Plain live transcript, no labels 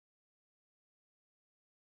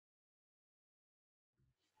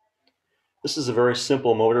This is a very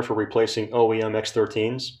simple motor for replacing OEM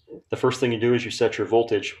X13s. The first thing you do is you set your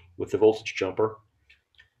voltage with the voltage jumper.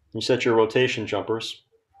 You set your rotation jumpers,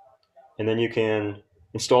 and then you can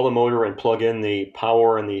install the motor and plug in the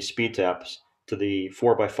power and the speed taps to the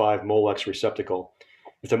 4x5 Molex receptacle.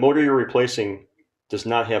 If the motor you're replacing does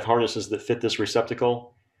not have harnesses that fit this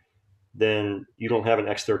receptacle, then you don't have an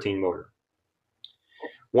X13 motor.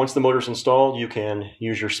 Once the motor's installed, you can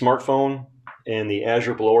use your smartphone and the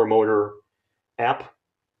Azure blower motor app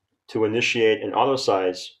to initiate an auto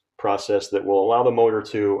size process that will allow the motor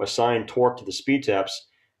to assign torque to the speed taps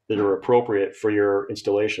that are appropriate for your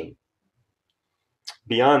installation.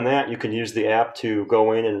 Beyond that, you can use the app to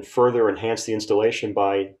go in and further enhance the installation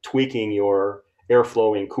by tweaking your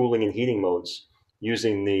airflow and cooling and heating modes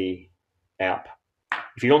using the app.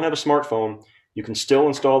 If you don't have a smartphone, you can still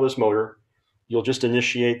install this motor. You'll just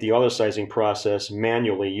initiate the auto sizing process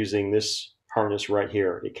manually using this harness right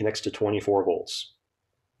here. It connects to 24 volts.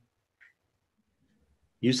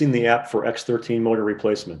 Using the app for X13 motor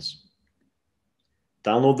replacements.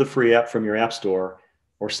 Download the free app from your app store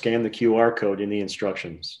or scan the QR code in the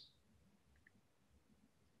instructions.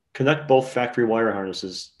 Connect both factory wire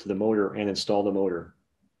harnesses to the motor and install the motor.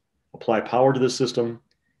 Apply power to the system.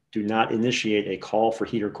 Do not initiate a call for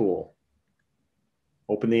heat or cool.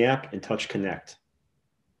 Open the app and touch connect.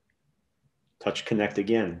 Touch connect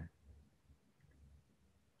again.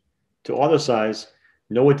 To auto size,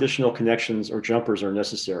 no additional connections or jumpers are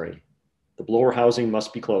necessary. The blower housing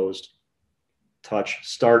must be closed. Touch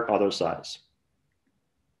start auto size.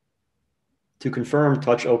 To confirm,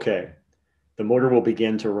 touch OK. The motor will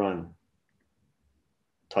begin to run.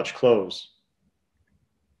 Touch close.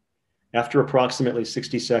 After approximately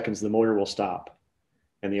 60 seconds, the motor will stop,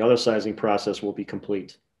 and the auto sizing process will be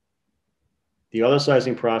complete. The auto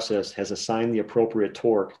sizing process has assigned the appropriate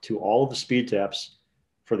torque to all of the speed taps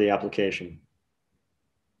for the application.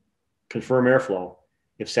 Confirm airflow.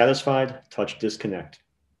 If satisfied, touch disconnect.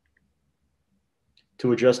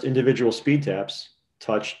 To adjust individual speed taps,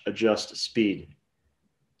 touch adjust speed.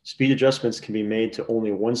 Speed adjustments can be made to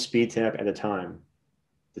only one speed tap at a time.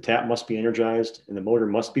 The tap must be energized and the motor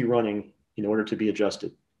must be running in order to be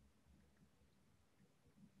adjusted.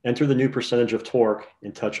 Enter the new percentage of torque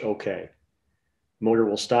and touch OK. Motor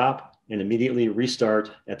will stop and immediately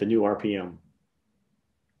restart at the new RPM.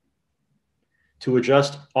 To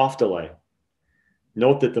adjust off delay,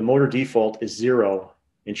 note that the motor default is 0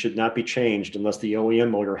 and should not be changed unless the OEM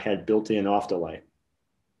motor had built-in off delay.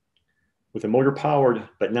 With the motor powered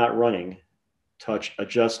but not running, touch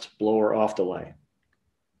adjust blower off delay.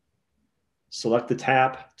 Select the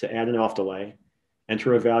tap to add an off delay,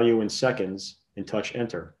 enter a value in seconds, and touch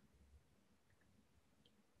enter.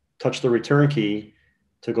 Touch the return key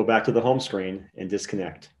to go back to the home screen and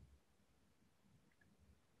disconnect.